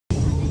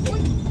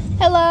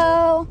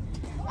Hello,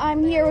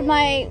 I'm here with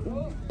my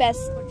best.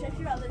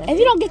 If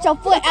you don't get your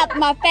foot out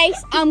my face,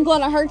 I'm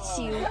gonna hurt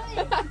you.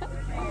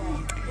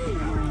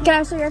 Can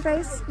I show your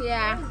face?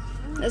 Yeah.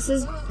 This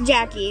is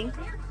Jackie.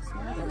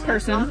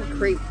 Person.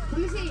 Creep.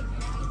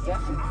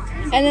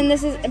 And then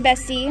this is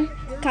Bestie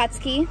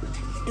Kotsky.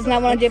 Does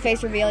not want to do a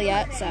face reveal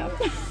yet, so.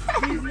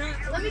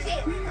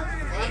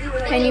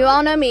 And you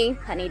all know me,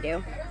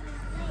 Honeydew.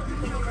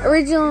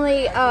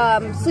 Originally,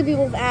 Sleepy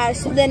Wolf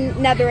Ash, then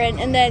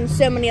Netherin, and then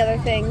so many other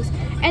things.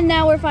 And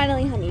now we're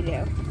finally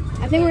Honeydew.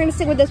 I think we're gonna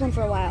stick with this one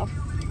for a while.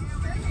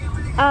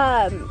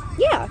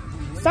 Yeah.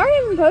 Sorry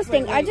I've been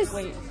posting.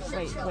 Wait.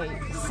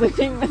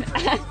 Sleeping with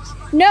Ash?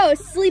 No,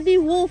 Sleepy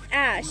Wolf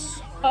Ash.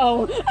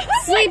 Oh.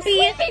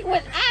 Sleeping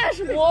with Ash.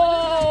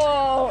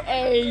 Whoa.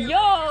 Hey, yo.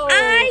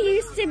 I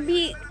used to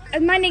be,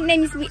 my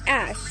nickname used to be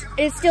Ash.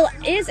 It still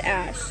is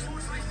Ash.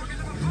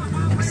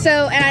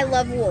 So, and I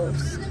love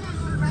wolves.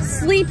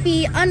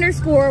 Sleepy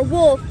 _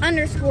 wolf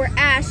 _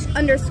 Ash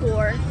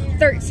 _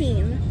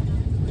 13.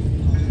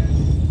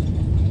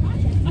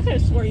 I could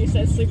have swore you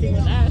said sleeping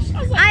with Ash.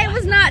 I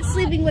was not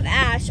sleeping with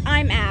Ash.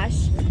 I'm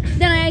Ash.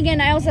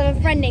 Then I also have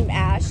a friend named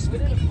Ash.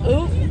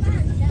 Ooh.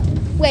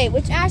 Wait,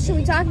 which Ash are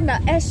we talking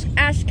about?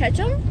 Ash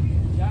Ketchum?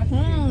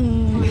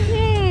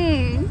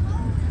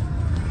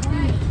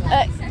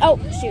 Oh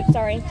shoot,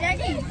 sorry.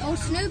 Jackie, oh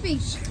Snoopy.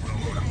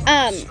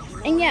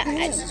 And yeah,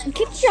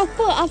 get your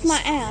foot off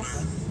my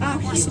ass. Oh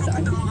shoot,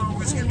 sorry.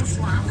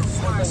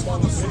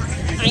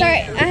 Sorry,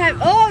 I have,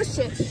 oh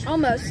shit,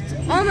 almost.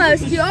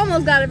 You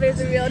almost got a face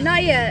reveal,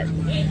 not yet.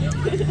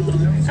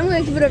 I'm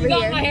gonna keep it over here.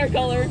 Got my hair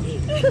color.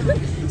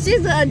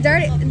 She's a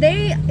dirty,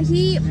 they,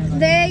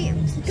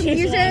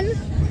 confusion.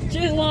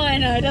 Choose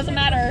one, it doesn't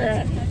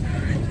matter.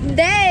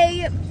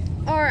 They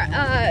are,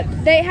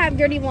 they have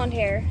dirty blonde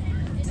hair.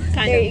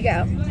 There you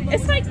go.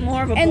 It's like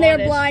more of a and they're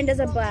blind as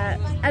a blat.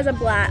 What the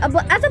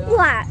fuck is a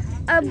blat?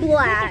 I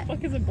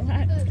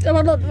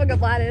don't know what the fuck a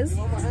blat is.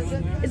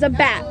 It's a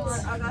bat.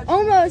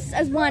 Almost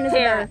as blind as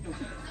Hair. a bat.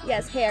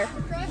 Yes, hair.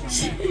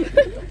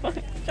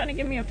 Trying to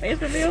give me a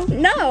face reveal?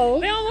 No.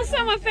 They almost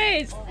saw my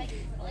face.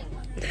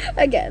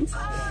 Again.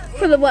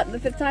 For the what, the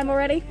 5th time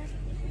already?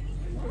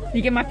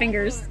 You get my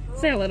fingers.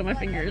 Say hello to my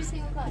fingers.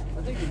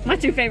 My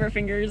 2 favorite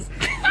fingers.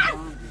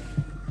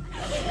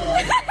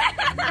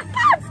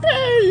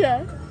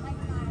 Kotsky!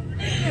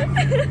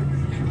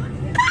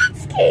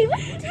 Kotsky!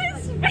 What's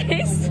his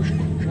face?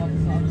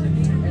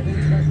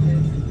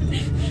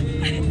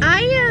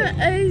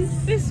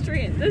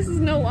 This is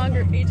no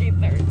longer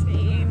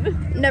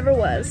PG-13. Never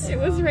was. It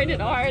was rated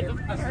R at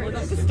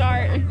the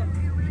start.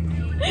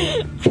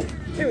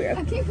 Here we go.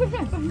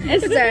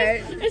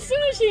 As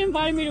soon as she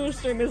invited me to a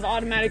stream, it's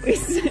automatically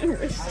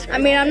restricted. I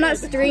mean, I'm not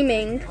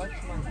streaming.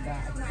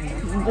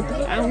 But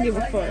I don't give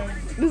a fuck.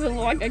 This isn't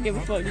like I give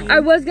a fuck. I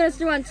was gonna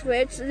stream on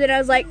Twitch, then I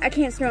was like, I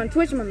can't stream on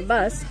Twitch, I'm on the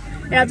bus.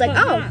 And I was like,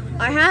 oh,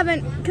 I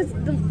haven't, because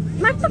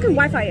my fucking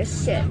Wi-Fi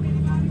is shit.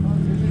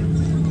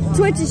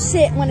 Twitch is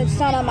shit when it's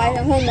not on my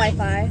home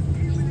Wi-Fi.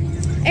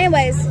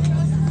 Anyways,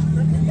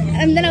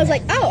 and then I was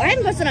like, oh, I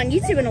haven't posted on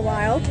YouTube in a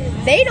while.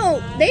 They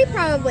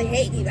probably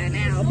hate me by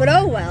now, but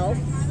oh well.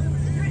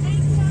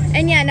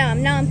 And yeah,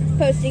 now I'm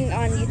posting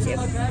on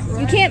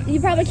YouTube. You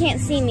probably can't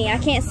see me. I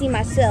can't see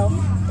myself.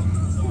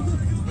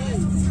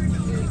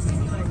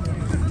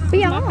 But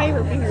yeah, my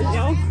favorite fingers,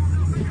 y'all.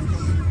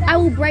 I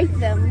will break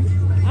them.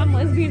 I'm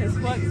lesbian as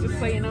fuck, just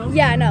so you know.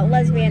 Yeah, no,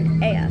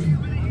 lesbian AF.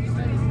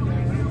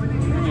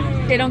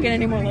 They don't get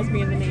any more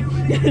lesbian than me.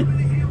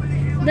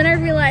 Then I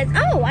realized,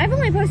 oh, I've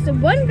only posted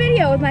 1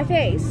 video with my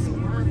face.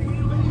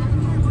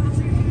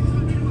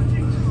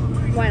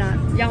 Why not?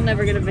 Y'all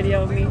never get a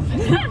video of me.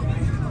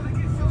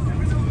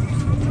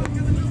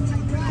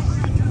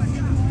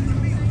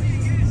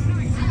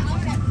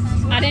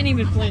 I didn't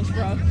even flinch,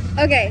 bro.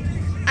 Okay,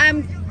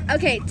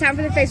 okay, time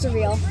for the face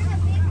reveal.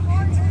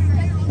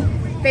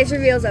 Face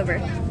reveal's over.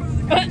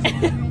 Why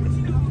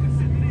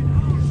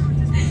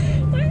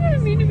would I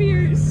mean to be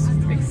your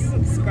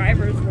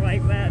subscribers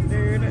like that,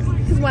 dude?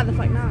 Because why the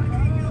fuck not?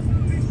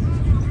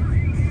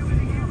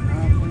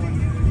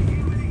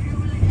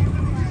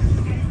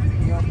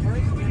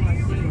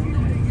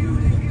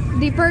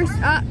 The first,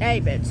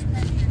 hey bitch.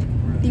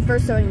 The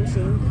first sewing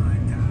machine.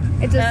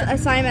 It's an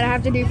assignment I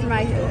have to do for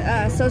my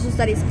social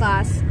studies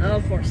class. Oh,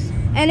 of course.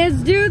 And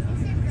it's due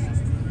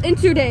in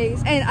 2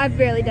 days, and I've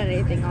barely done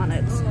anything on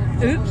it.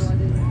 Oops.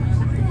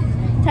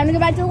 Time to go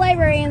back to the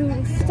library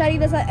and study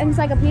this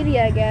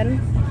encyclopedia again.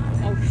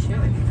 Oh shit.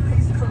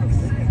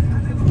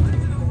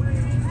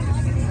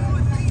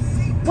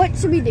 What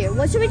should we do?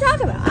 What should we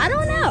talk about? I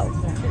don't know.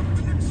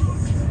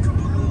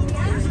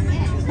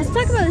 Let's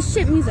talk about this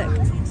shit music.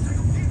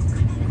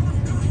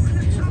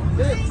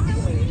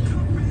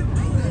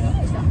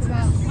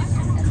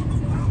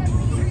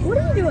 What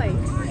are you doing?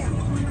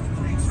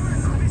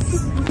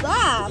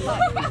 Stop.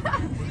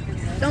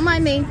 Don't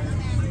mind me.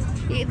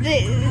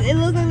 It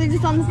looks like they're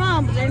just on the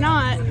phone, but they're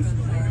not. No,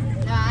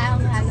 I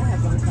don't have no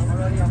headphones on.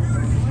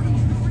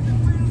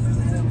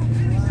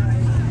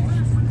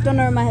 Don't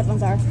know where my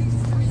headphones are.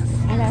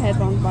 I got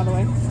headphones, by the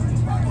way.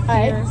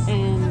 Alright. here,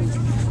 and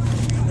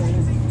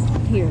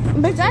here.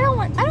 Bitch, I don't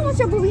want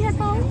your booby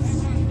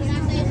headphones.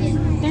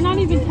 They're not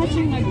even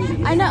touching my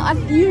booty. I know,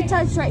 you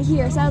touched right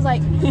here, so I was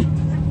like,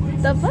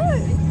 the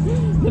fuck?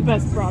 The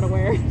best bra to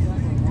wear.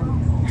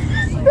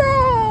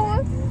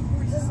 No!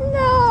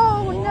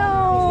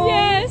 No!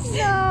 Yes!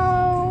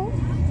 No!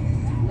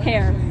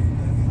 Hair.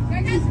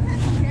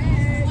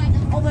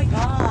 Oh my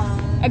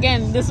god.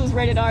 Again, this was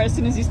rated R as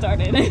soon as you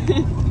started.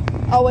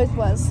 Always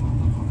was.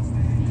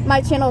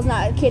 My channel's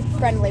not kid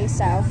friendly,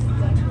 so.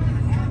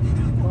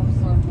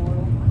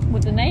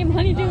 With the name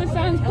Honeydew, it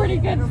sounds pretty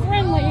good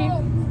friendly.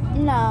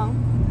 No.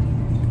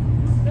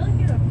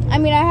 I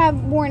mean, I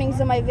have warnings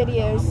in my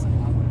videos,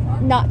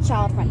 not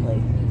child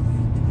friendly.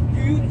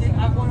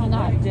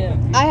 Not dip.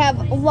 I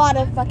have a lot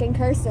of fucking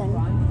cursing.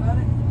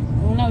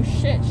 No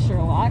shit,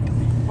 Sherlock.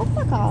 Oh,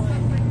 fuck off.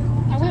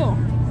 I will.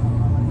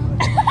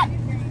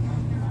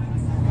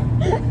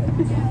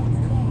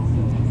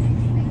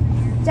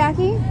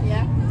 Jackie?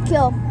 Yeah.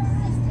 Kill.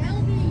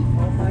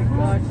 Oh my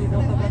god, she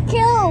knows about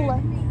Kill!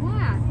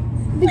 Why?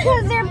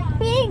 Because they're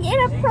being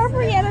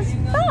inappropriate as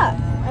fuck.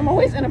 I'm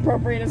always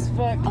inappropriate as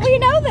fuck. We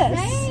know this.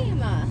 Same.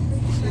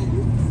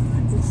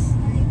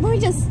 Let me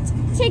just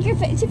take your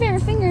two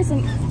favorite fingers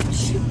and...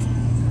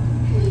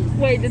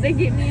 Wait, did they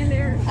get me in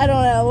there? I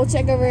don't know. We'll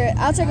check over it.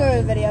 I'll check over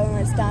the video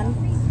when it's done.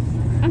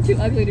 I'm too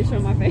ugly to show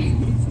my face.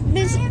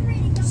 Bitch,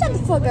 shut the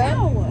fuck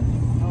up.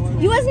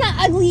 You was not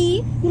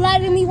ugly. You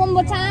lied to me one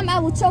more time, I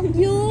will choke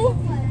you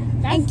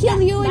and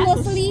kill you in your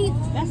sleep.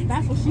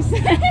 That's what she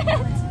said.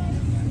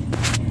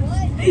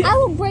 I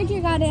will break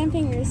your goddamn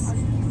fingers.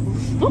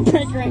 I'll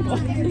break your ankle.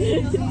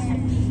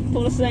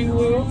 Pull the same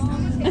woo.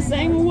 The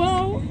same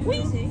whoa.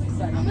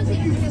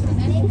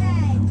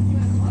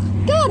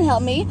 God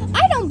help me.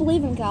 I don't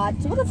believe in God,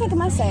 so what the fuck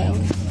am I saying?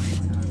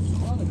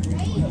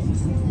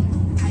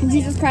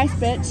 Jesus Christ,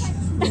 bitch.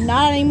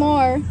 Not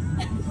anymore.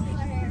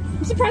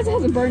 I'm surprised it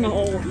hasn't burned a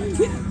hole.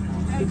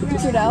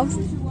 Trudeau.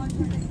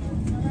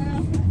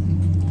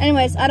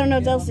 Anyways, I don't know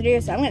what else to do,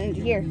 so I'm gonna end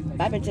it here.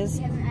 Bye,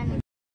 bitches.